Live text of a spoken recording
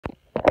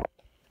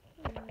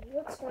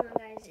What's going on,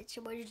 guys? It's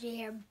your boy Gk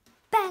here,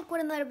 back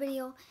with another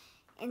video.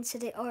 And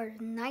today, or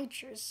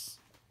Nitrous,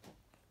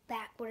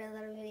 back with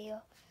another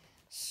video.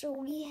 So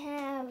we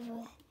have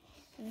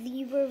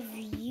the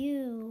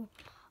review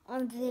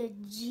on the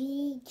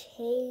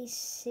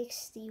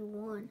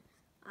Gk61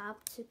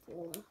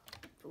 optical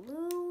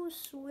blue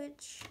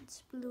switch.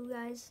 It's blue,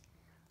 guys.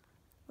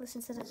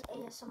 Listen to this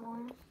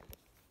ASMR.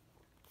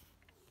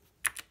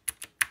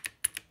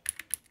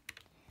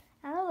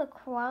 I know the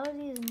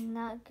quality is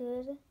not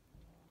good,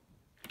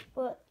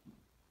 but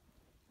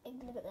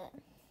look at that.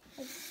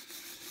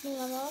 It's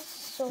not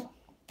so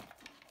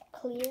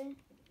clear.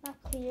 Not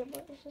clear,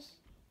 but it's just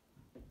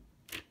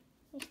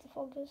needs to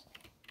focus.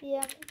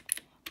 Yeah.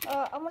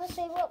 I'm gonna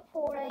save up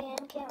for what I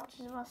am count, which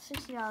is about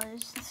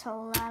 $60. That's a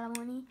lot of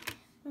money.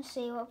 I'm gonna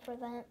save up for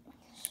that.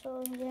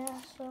 So yeah,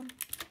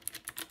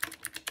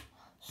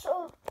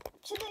 so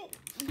today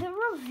the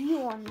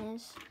review on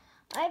this.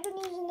 I've been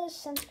using this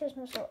since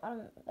Christmas, so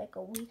like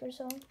a week or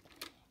so,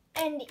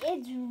 and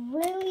it's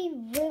really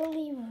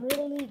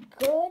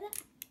good.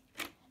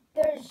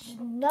 There's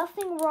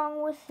nothing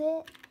wrong with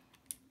it,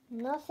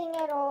 nothing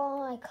at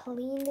all. I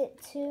cleaned it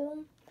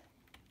too.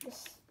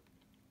 This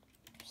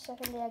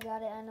second day I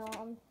got it, I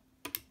know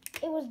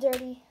it was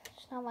dirty.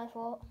 It's not my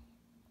fault.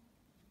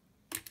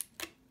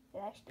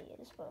 It actually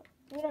is, but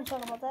we don't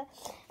talk about that.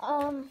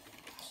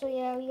 So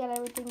yeah, we got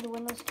everything. The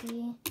Windows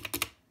key.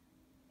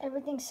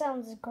 Everything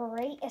sounds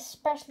great,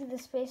 especially the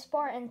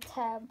spacebar and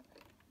tab.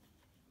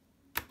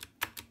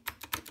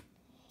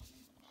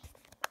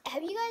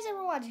 Have you guys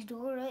ever watched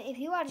Dora? If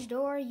you watch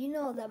Dora, you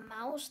know the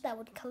mouse that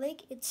would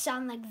click, it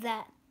sound like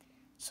that.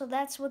 So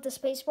that's what the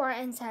spacebar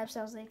and tab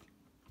sounds like.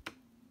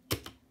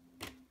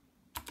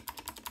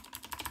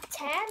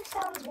 Tab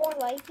sounds more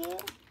like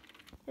it,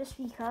 just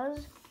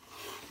because.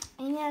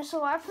 And yeah,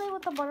 so I play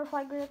with the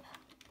butterfly grip.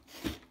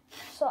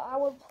 So I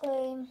would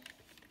play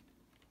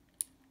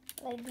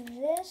like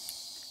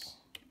this.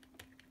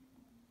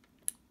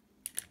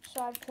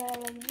 So I play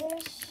like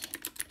this.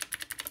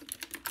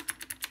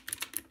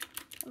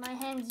 My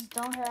hands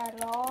don't hurt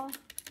at all.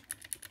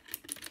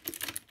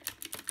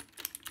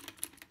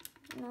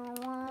 No,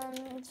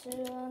 1,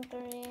 2,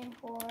 3,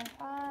 4,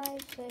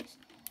 5, 6,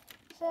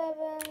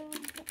 7.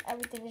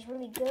 Everything is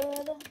really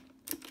good.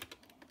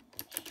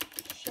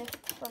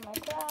 Shift for my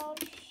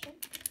crouch.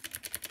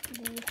 D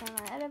for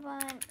my edit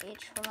line,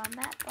 H for my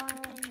map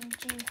line,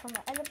 G for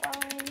my edit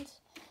lines.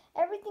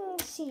 Everything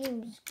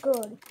seems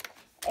good.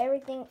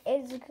 Everything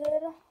is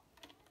good.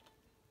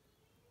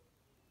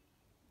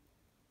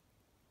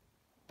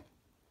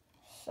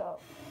 So,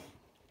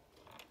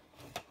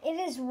 it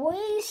is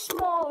way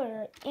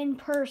smaller in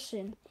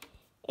person.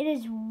 It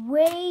is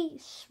way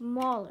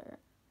smaller.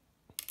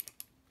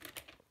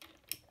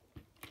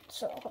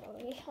 So, hold on,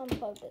 let me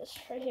unplug this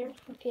right here.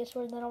 My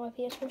PS4 is not on my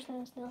PS4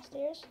 stands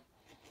downstairs.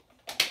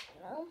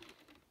 No.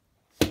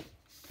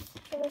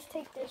 So let's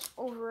take this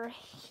over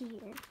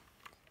here.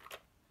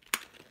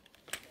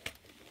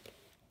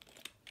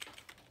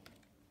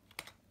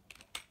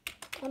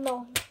 Oh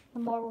no, the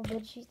marble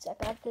bed sheets. I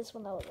got this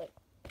when I was like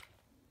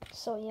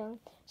so young.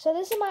 So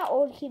this is my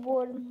old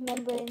keyboard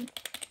membrane.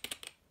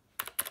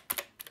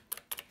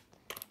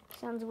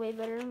 Sounds way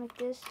better like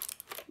this.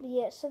 But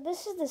yeah, so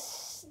this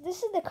is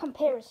the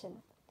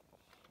comparison.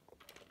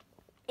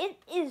 It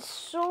is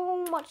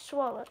so much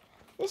smaller.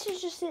 This is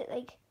just it,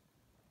 like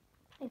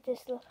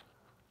this, look.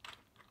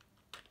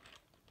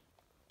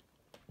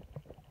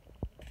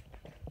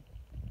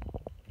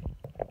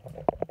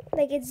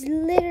 Like, it's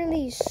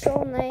literally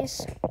so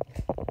nice.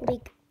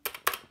 Like,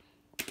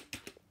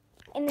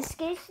 and this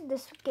case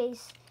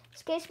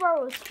bar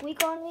will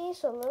squeak on me,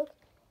 so look.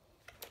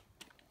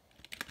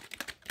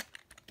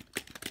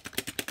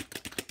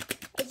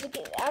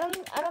 I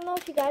don't know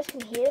if you guys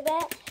can hear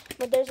that,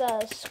 but there's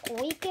a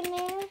squeak in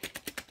there.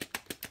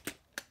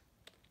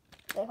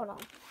 Wait, hold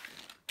on.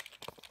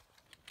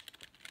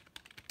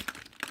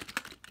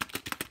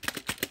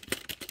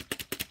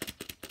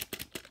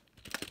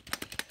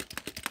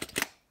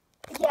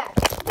 Yeah.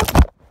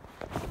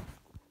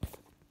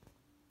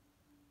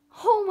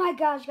 Oh my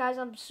gosh, guys,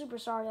 I'm super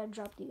sorry I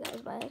dropped you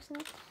guys by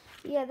accident.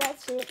 Yeah,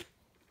 that's it.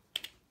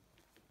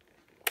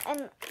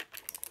 And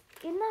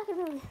you're not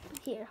gonna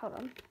here, hold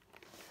on,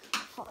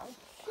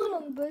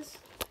 buzz.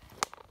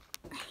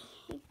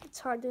 It's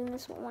hard doing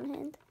this with one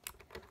hand.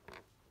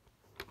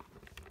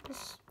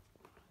 Just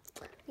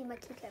need my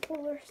keycap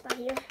holder. It's not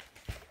here.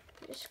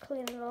 Just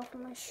clean it off of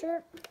my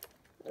shirt,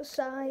 the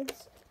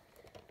sides.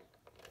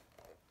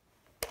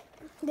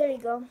 There you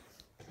go.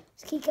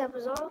 This keycap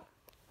is off.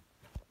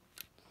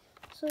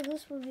 So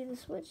this will be the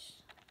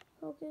switch.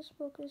 Focus.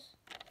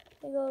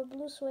 There you go,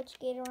 blue switch,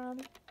 gate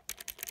around.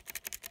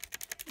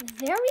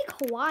 Very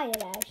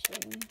quiet,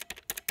 actually.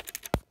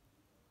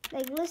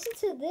 Like, listen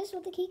to this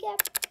with the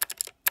keycap.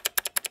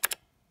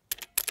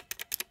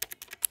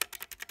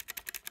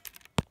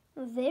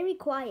 Very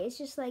quiet. It's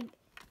just like,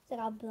 it's like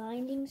a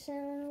blinding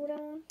sound or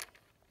whatever.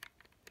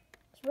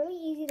 It's really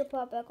easy to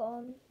pop back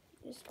on.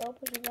 Just go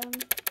push it down.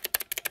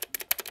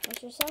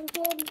 Makes your sound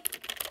good.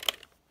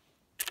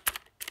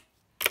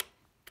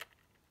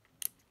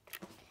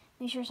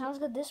 Make sure it sounds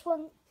good. This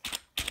one.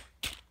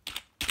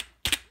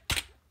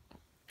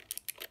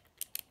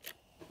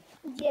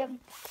 Yeah.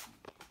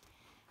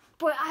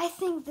 But I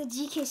think the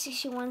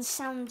Gk61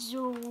 sounds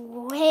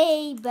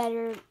way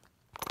better,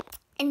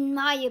 in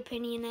my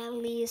opinion at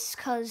least,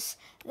 because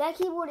that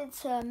keyboard,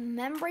 it's a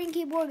membrane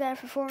keyboard, got it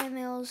for 400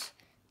 mils,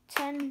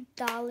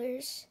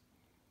 $10.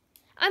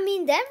 I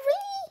mean, that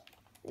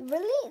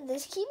really,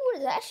 this keyboard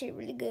is actually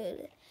really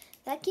good.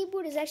 That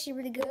keyboard is actually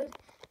really good.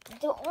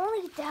 The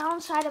only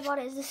downside about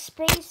it is the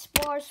space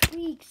bar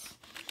squeaks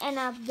and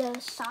the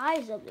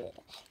size of it.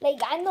 Like,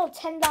 I know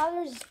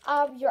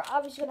 $10, you're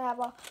obviously gonna have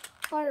a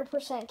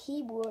 100%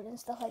 keyboard and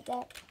stuff like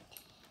that.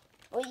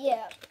 But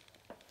yeah,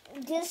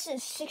 this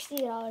is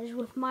 $60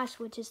 with my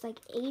switch. It's like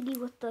 80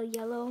 with the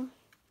yellow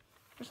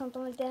or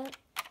something like that.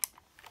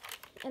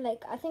 And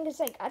like, I think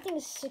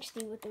it's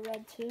 60 with the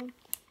red too.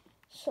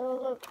 So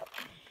look,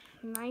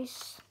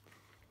 nice.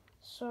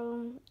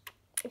 So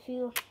if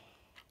you,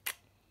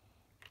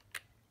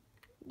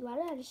 why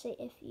did I just say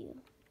if you?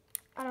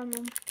 I don't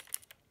know.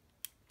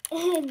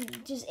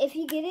 And just if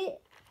you get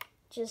it,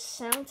 just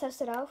sound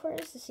test it out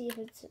first to see if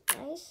it's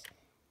nice.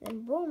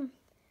 Then boom.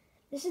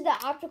 This is the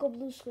optical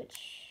blue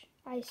switch.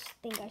 I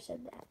think I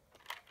said that.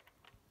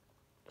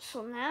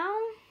 So now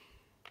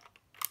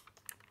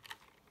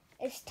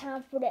it's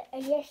time for the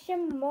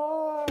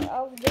ASMR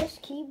of this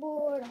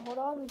keyboard. Hold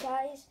on,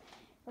 guys.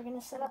 We're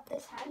gonna set up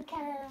this hand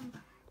cam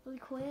really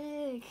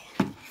quick.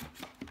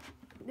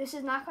 This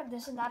is not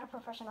a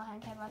professional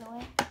hand cam, by the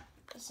way.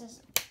 This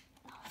is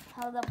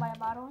held up by a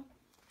bottle.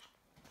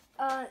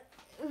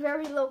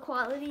 Very low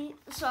quality.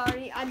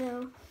 Sorry, I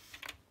know.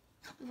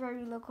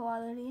 Very low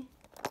quality.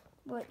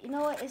 But you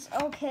know what? It's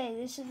okay.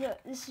 This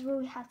is what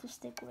we have to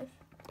stick with.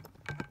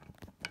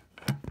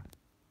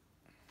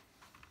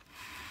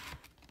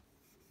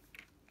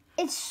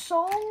 It's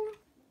so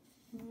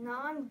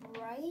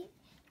non-bright.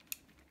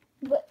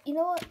 But you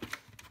know what?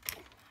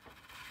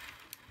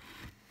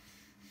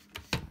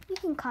 You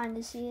can kind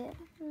of see it.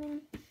 I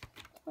mean,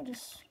 I'll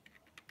just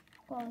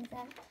go like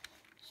that.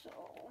 So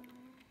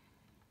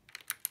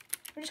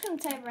we're just gonna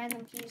type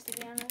random keys, to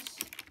be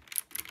honest.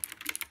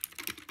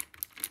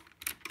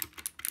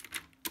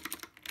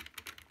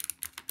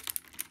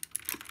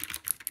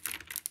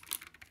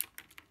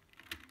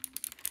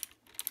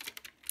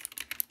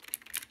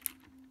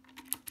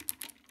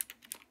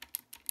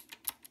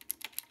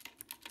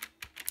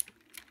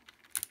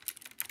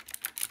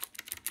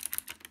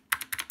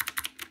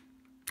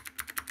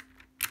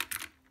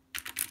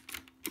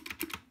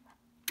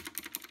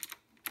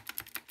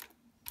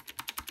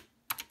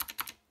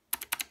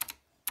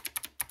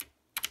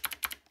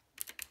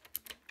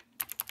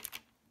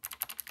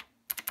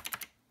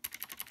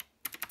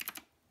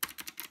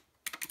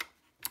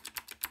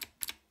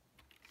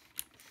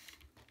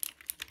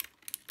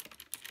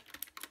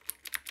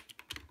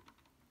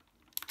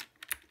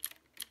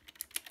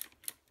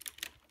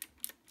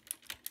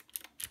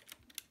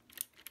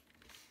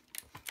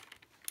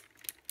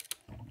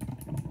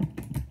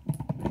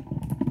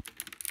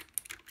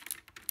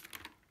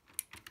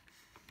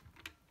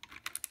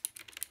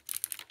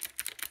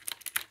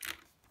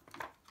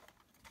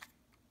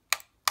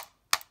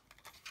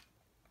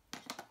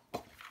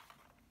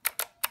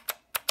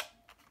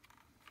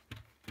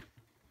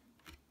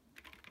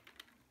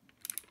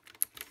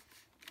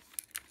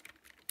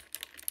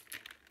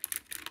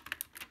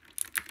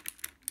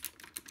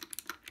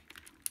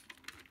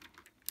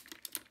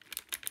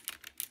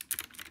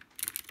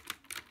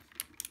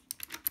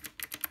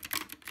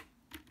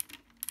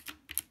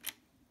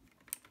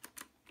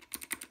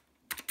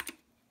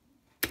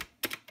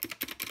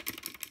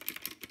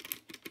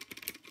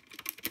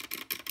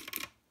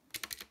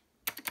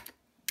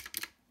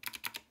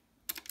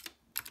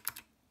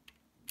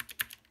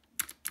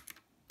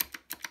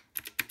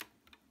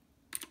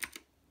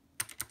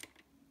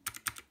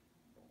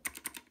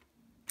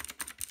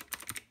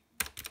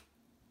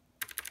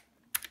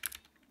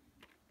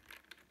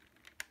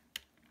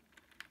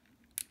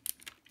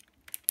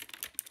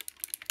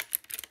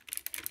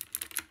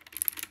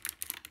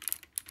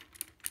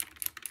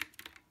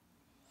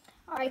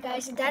 Alright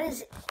guys, that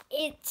is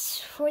it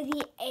for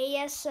the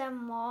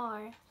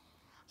ASMR.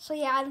 So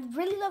yeah, I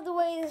really love the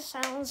way this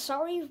sounds.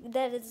 Sorry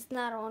that it's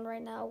not on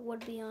right now. It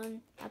would be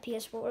on. My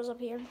PS4 is up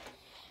here.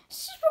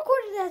 It's just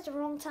recorded at the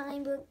wrong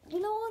time, but you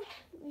know what?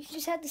 We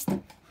just have to stick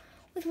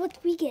with what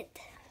we get.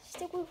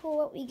 Stick with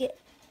what we get.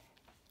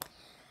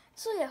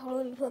 So yeah, hold on,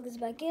 let me plug this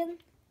back in.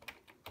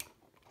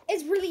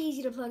 It's really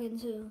easy to plug in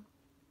too.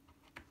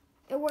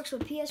 It works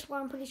with PS4.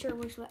 I'm pretty sure it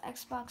works with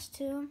Xbox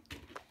too.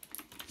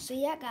 So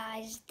yeah,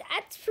 guys,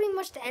 that's pretty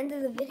much the end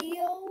of the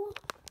video.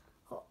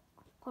 Hold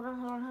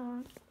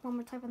on. One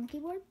more type on the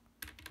keyboard.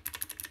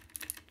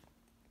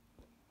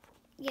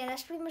 Yeah,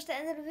 that's pretty much the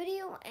end of the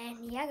video.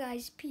 And yeah,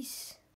 guys, peace.